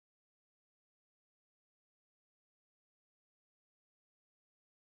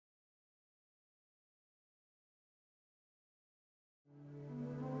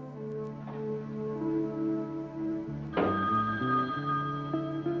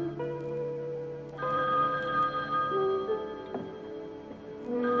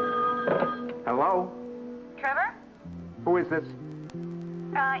is this?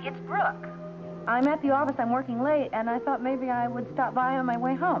 It's Brooke. I'm at the office. I'm working late, and I thought maybe I would stop by on my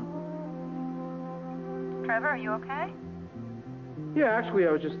way home. Trevor, are you okay? Yeah, actually,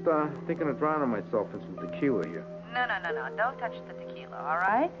 I was just thinking of drowning myself in some tequila here. No. Don't touch the tequila, all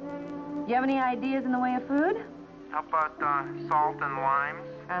right? Do you have any ideas in the way of food? How about salt and limes?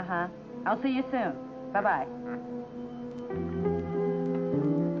 Uh-huh. I'll see you soon. Bye-bye.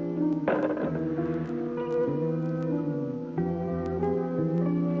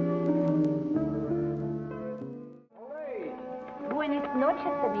 Buenas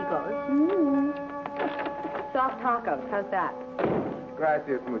noches, amigos. Soft tacos. How's that?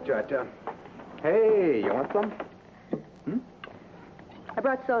 Gracias, muchacha. Hey, you want some? I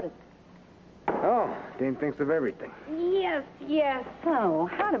brought sodas. Oh, Dame thinks of everything. Yes. So,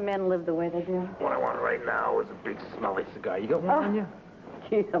 how do men live the way they do? What I want right now is a big, smelly cigar. You got one on you?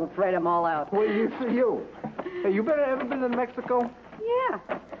 Geez, I'm afraid I'm all out. Well, you for you. Hey, you ever been to Mexico?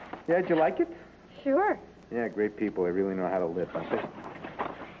 Yeah. Yeah, did you like it? Sure. Yeah, great people. They really know how to live, don't they?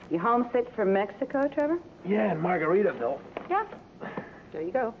 You homesick from Mexico, Trevor? Yeah, and Margaritaville. Yeah. There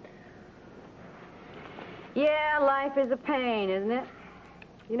you go. Yeah, life is a pain, isn't it?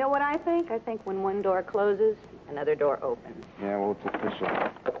 You know what I think? I think when one door closes, another door opens. Yeah, well, it's official.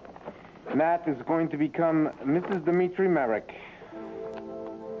 Nat is going to become Mrs. Dimitri Marick.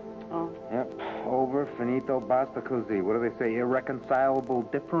 Oh. Yep. Over, finito, basta così. What do they say? Irreconcilable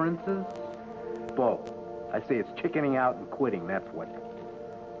differences? Bo. I say it's chickening out and quitting, that's what.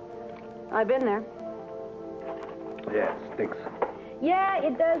 I've been there. Yeah, it stinks. Yeah,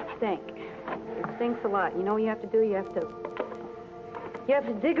 it does stink. It stinks a lot. You know what you have to do? You have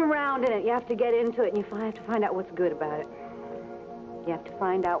to dig around in it. You have to get into it, and you have to find out what's good about it. You have to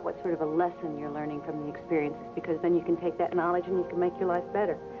find out what sort of a lesson you're learning from the experiences, because then you can take that knowledge and you can make your life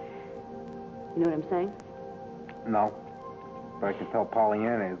better. You know what I'm saying? No. But I can tell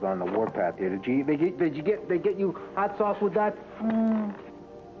Pollyanna is on the warpath here. Did they get you hot sauce with that?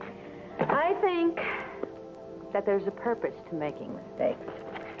 I think that there's a purpose to making mistakes.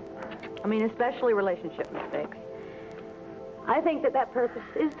 I mean, especially relationship mistakes. I think that purpose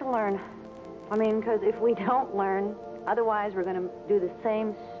is to learn. I mean, because if we don't learn, otherwise we're going to do the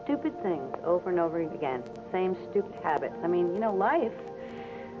same stupid things over and over again. Same stupid habits. I mean, you know, life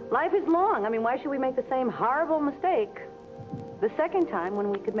is long. I mean, why should we make the same horrible mistake the second time when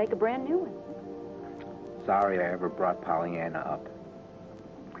we could make a brand new one? Sorry I ever brought Pollyanna up.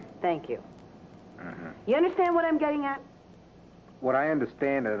 Thank you. You understand what I'm getting at? What I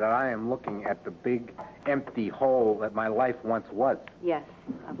understand is that I am looking at the big, empty hole that my life once was. Yes,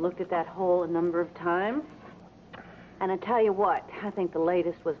 I've looked at that hole a number of times. And I tell you what, I think the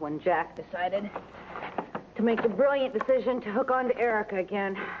latest was when Jack decided to make the brilliant decision to hook on to Erica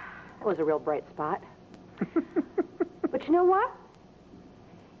again. It was a real bright spot. But you know what?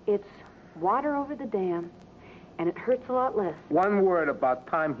 It's water over the dam, and it hurts a lot less. One word about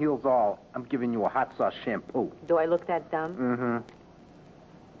time heals all. I'm giving you a hot sauce shampoo. Do I look that dumb?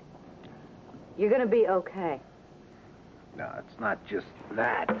 You're gonna be okay. No, it's not just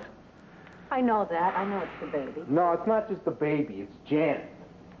that. I know that. I know it's the baby. No, it's not just the baby. It's Janet.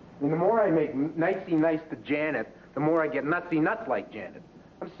 And the more I make nicey nice to Janet, the more I get nutsy nuts like Janet.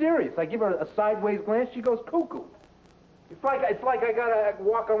 I'm serious. I give her a sideways glance, she goes cuckoo. It's like I gotta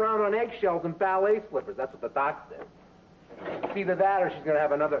walk around on eggshells and ballet slippers. That's what the doc said. It's either that or she's gonna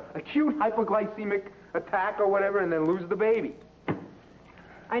have another acute hypoglycemic attack or whatever and then lose the baby.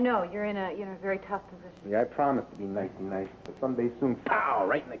 I know. You're in a very tough position. Yeah, I promise to be nicey nice, but someday soon, pow,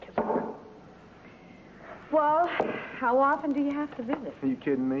 right in the kiss. Well, how often do you have to visit? Are you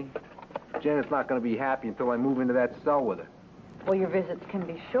kidding me? Janet's not gonna be happy until I move into that cell with her. Well, your visits can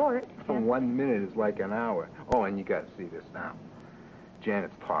be short. Yeah. 1 minute is like an hour. Oh, and you gotta see this now.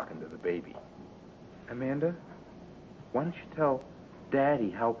 Janet's talking to the baby. Amanda, why don't you tell Daddy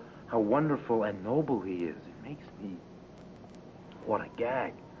how wonderful and noble he is? It makes me want to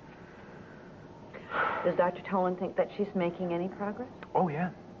gag. Does Dr. Tolan think that she's making any progress? Oh, yeah.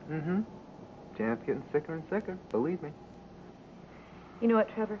 Janet's getting sicker and sicker, believe me. You know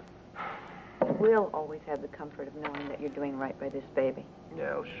what, Trevor? We'll always have the comfort of knowing that you're doing right by this baby.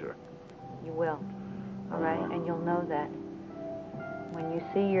 Yeah, oh, sure. You will. All right? And you'll know that when you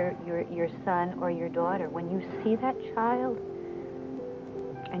see your son or your daughter, when you see that child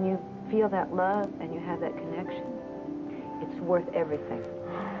and you feel that love and you have that connection, it's worth everything.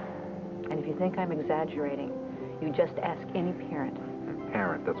 And if you think I'm exaggerating, you just ask any parent.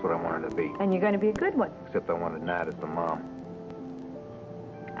 Parent, that's what I wanted to be. And you're going to be a good one. Except I wanted Nat as the mom.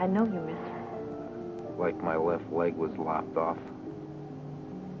 I know you miss her. Like my left leg was lopped off.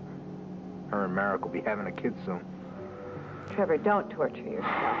 Her and Marick will be having a kid soon. Trevor, don't torture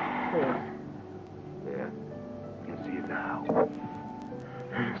yourself, please. Yeah, you can see it now.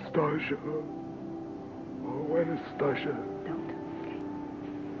 Stasha. Oh, when is Stasha? Don't.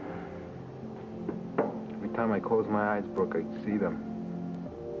 Every time I close my eyes, Brooke, I see them.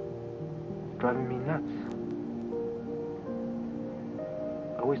 It's driving me nuts.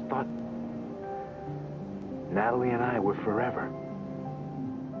 I always thought Natalie and I were forever.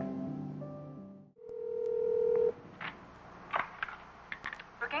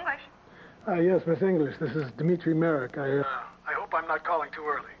 Brooke English. Yes, Miss English. This is Dimitri Marick. I hope I'm not calling too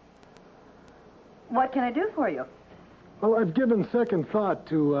early. What can I do for you? Well, I've given second thought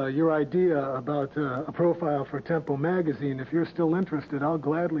to your idea about a profile for Tempo magazine. If you're still interested, I'll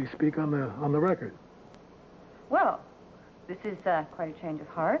gladly speak on the record. Well, this is quite a change of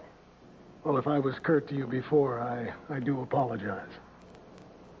heart. Well, if I was curt to you before, I do apologize.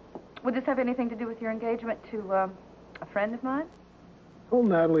 Would this have anything to do with your engagement to a friend of mine? Well,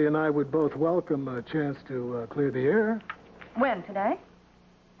 Natalie and I would both welcome a chance to clear the air. When, today?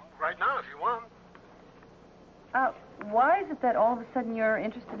 Right now, if you want. Why is it that all of a sudden you're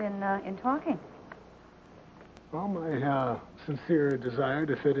interested in talking? Well, my sincere desire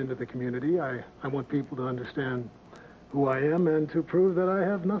to fit into the community. I want people to understand who I am and to prove that I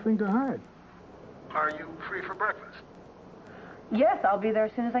have nothing to hide. Are you free for breakfast? Yes, I'll be there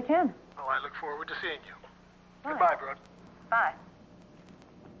as soon as I can. Well, I look forward to seeing you. Bye. Goodbye, Brooke. Bye.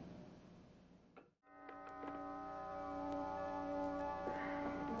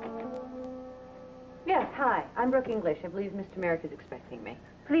 Yes, hi. I'm Brooke English. I believe Mr. Marick is expecting me.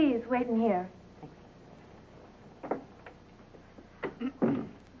 Please, wait in here.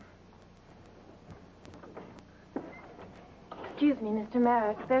 Excuse me, Mr.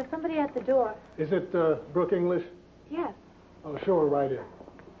 Marick. There's somebody at the door. Is it Brooke English? Yes. Oh, show her right in.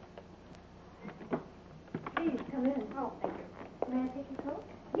 Please, come in. Oh, thank you. May I take your coat?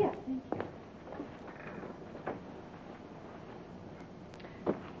 Yes, thank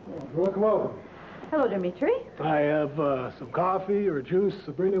you. Well, Brooke, welcome. Hello, Dimitri. I have some coffee or juice.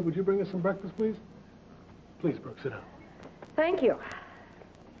 Sabrina, would you bring us some breakfast, please? Please, Brooke, sit down. Thank you.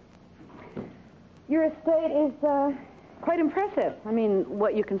 Your estate is quite impressive. I mean,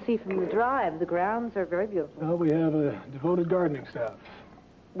 what you can see from the drive, the grounds are very beautiful. Well, we have a devoted gardening staff.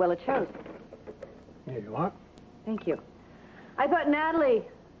 Well, it shows. Here you are. Thank you. I thought Natalie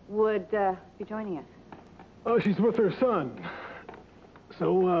would be joining us. Oh, she's with her son.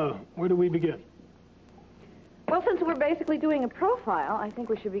 So, where do we begin? Well, since we're basically doing a profile, I think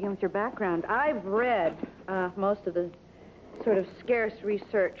we should begin with your background. I've read most of the sort of scarce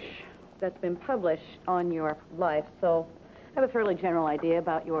research that's been published on your life, so I have a fairly general idea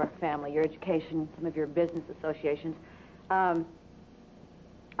about your family, your education, some of your business associations.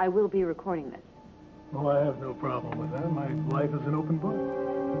 I will be recording this. Well, I have no problem with that. My life is an open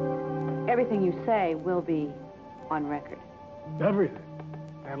book. Everything you say will be on record. Everything.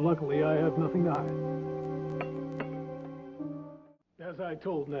 And luckily, I have nothing to hide. As I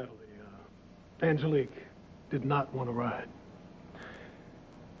told Natalie, Angelique did not want to ride.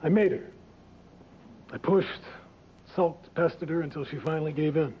 I made her. I pushed, sulked, pestered her until she finally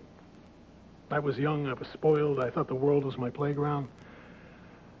gave in. I was young, I was spoiled, I thought the world was my playground.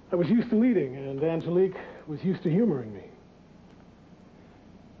 I was used to leading, and Angelique was used to humoring me.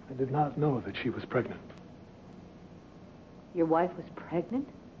 I did not know that she was pregnant. Your wife was pregnant?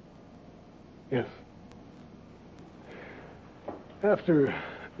 Yes. After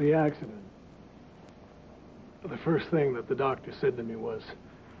the accident, the first thing that the doctor said to me was,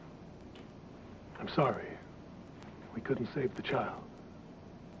 "I'm sorry. We couldn't save the child."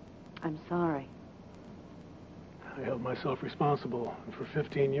 I'm sorry. I held myself responsible, and for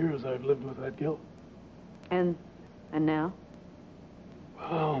 15 years I've lived with that guilt. And now?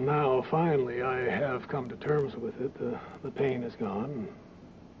 Well, now, finally, I have come to terms with it. The pain is gone.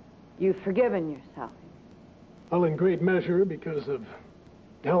 You've forgiven yourself. Well, in great measure because of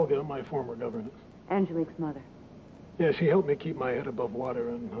Helga, my former governess. Angelique's mother. Yeah, she helped me keep my head above water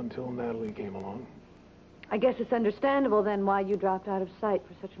until Natalie came along. I guess it's understandable, then, why you dropped out of sight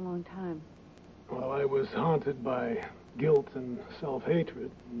for such a long time. Well, I was haunted by guilt and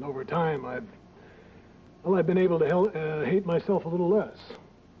self-hatred. And over time, I've been able to hate myself a little less.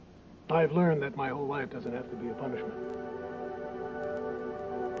 I've learned that my whole life doesn't have to be a punishment.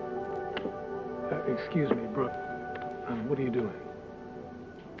 Excuse me, Brooke. What are you doing?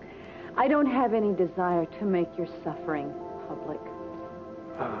 I don't have any desire to make your suffering public.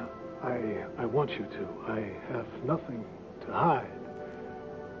 I want you to. I have nothing to hide.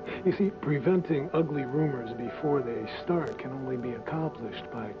 You see, preventing ugly rumors before they start can only be accomplished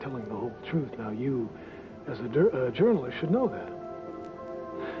by telling the whole truth. Now, you as a journalist, should know that.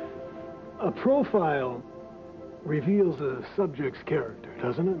 A profile reveals a subject's character,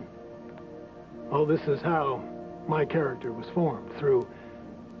 doesn't it? Oh, this is how my character was formed. Through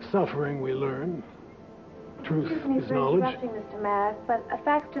suffering, we learn. Truth Excuse me is for knowledge. interrupting, Mr. Marick, but a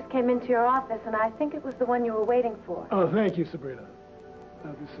fax just came into your office, and I think it was the one you were waiting for. Oh, thank you, Sabrina.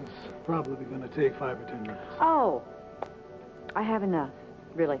 This is probably going to take 5 or 10 minutes. Oh, I have enough,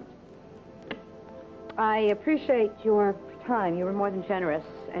 really. I appreciate your time. You were more than generous,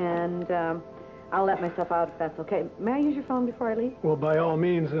 and I'll let myself out if that's okay. May I use your phone before I leave? Well, by all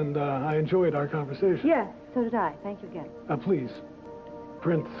means, and I enjoyed our conversation. Yes, so did I. Thank you again. Please,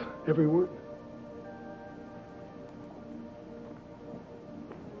 print every word.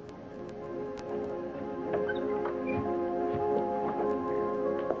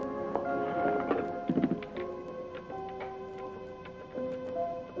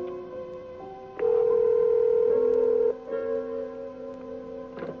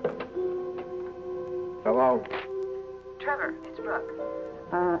 Hello? Trevor, it's Brooke.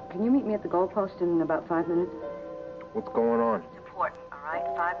 Can you meet me at the goalpost in about 5 minutes? What's going on? It's important, all right?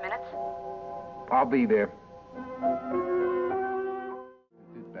 5 minutes? I'll be there. I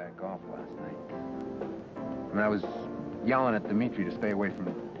did back off last night. And I was yelling at Dimitri to stay away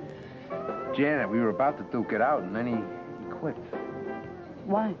from Janet. We were about to duke it out, and then he quit.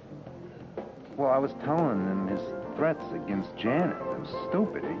 Why? Well, I was telling him his threats against Janet. It was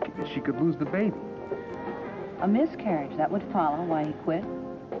stupid. She could lose the baby. A miscarriage, that would follow why he quit.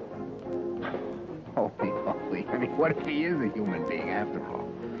 Holy. I mean, what if he is a human being after all?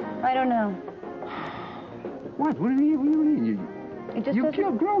 I don't know. What? What do you mean? It just You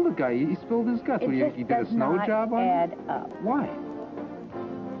doesn't... killed the guy. He spilled his guts. It What, just he did a does snow not job on add him? up. Why?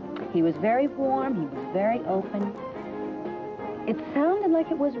 He was very warm. He was very open. It sounded like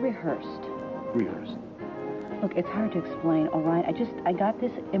it was rehearsed. Rehearsed. Look, it's hard to explain, all right? I got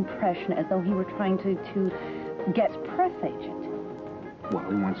this impression as though he were trying to get press agent. Well,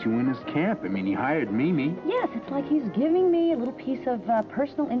 he wants you in his camp. I mean, he hired Mimi. Yes, it's like he's giving me a little piece of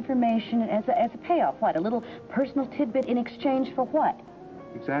personal information as a payoff. What? A little personal tidbit in exchange for what?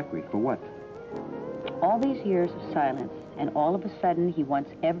 Exactly. For what? All these years of silence, and all of a sudden he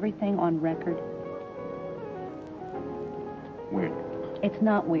wants everything on record. Weird. It's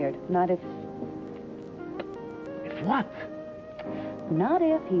not weird. Not if... If what? Not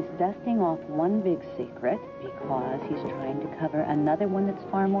if he's dusting off one big secret because he's trying to cover another one that's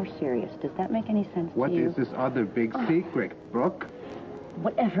far more serious. Does that make any sense What to you? is this other big secret, Brooke?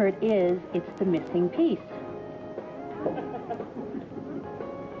 Whatever it is, it's the missing piece.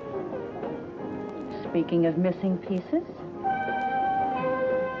 Speaking of missing pieces,